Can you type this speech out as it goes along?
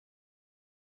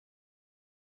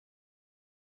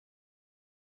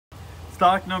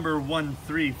Stock number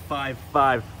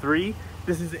 13553.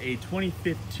 This is a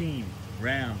 2015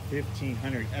 Ram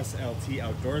 1500 SLT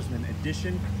Outdoorsman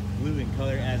Edition, blue in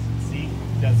color as you can see.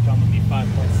 It does come with the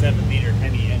 5.7 liter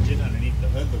Hemi engine underneath the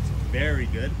hood. Looks very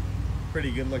good.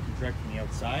 Pretty good looking truck from the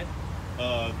outside.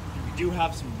 We do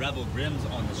have some Rebel rims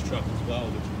on this truck as well,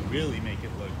 which will really make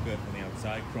it look good from the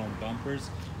outside. Chrome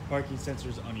bumpers, parking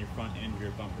sensors on your front and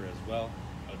rear bumper as well.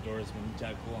 Outdoorsman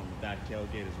tackle on the back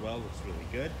tailgate as well. Looks really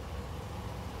good.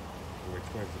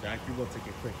 Towards the back view, we'll take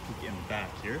a quick peek in the back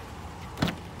here.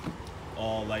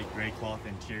 All light gray cloth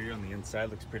interior on the inside,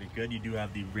 looks pretty good. You do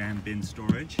have the Ram bin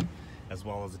storage as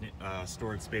well as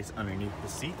storage space underneath the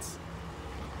seats.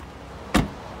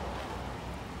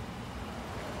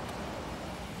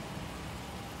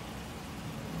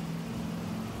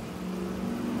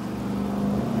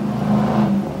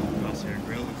 Crosshair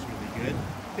grille looks really good.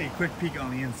 Take a quick peek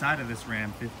on the inside of this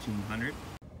Ram 1500.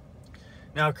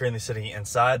 Now currently sitting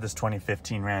inside this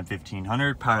 2015 Ram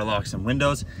 1500, power locks and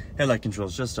windows, headlight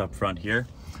controls just up front here.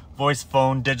 Voice,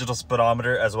 phone, digital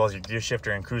speedometer, as well as your gear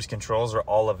shifter and cruise controls are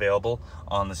all available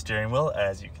on the steering wheel,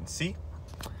 as you can see.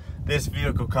 This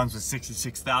vehicle comes with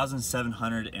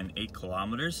 66,708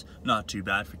 kilometers, not too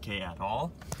bad for K at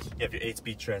all. You have your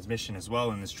 8-speed transmission as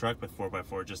well in this truck with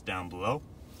 4x4 just down below.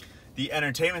 The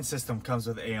entertainment system comes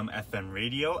with AM/FM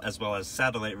radio, as well as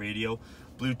satellite radio,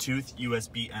 Bluetooth,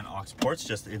 USB, and aux ports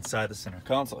just inside the center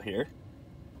console here.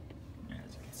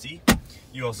 As you can see,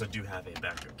 you also do have a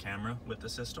backup camera with the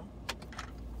system.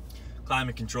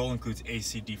 Climate control includes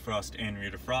AC defrost and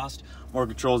rear defrost. More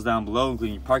controls down below,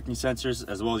 including your parking sensors,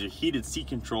 as well as your heated seat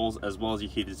controls, as well as your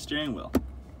heated steering wheel.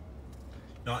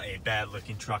 Not a bad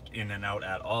looking truck in and out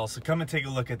at all. So come and take a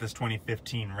look at this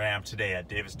 2015 Ram today at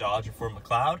Davis Dodge in Fort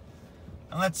Macleod.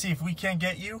 And let's see if we can't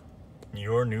get you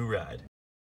your new ride.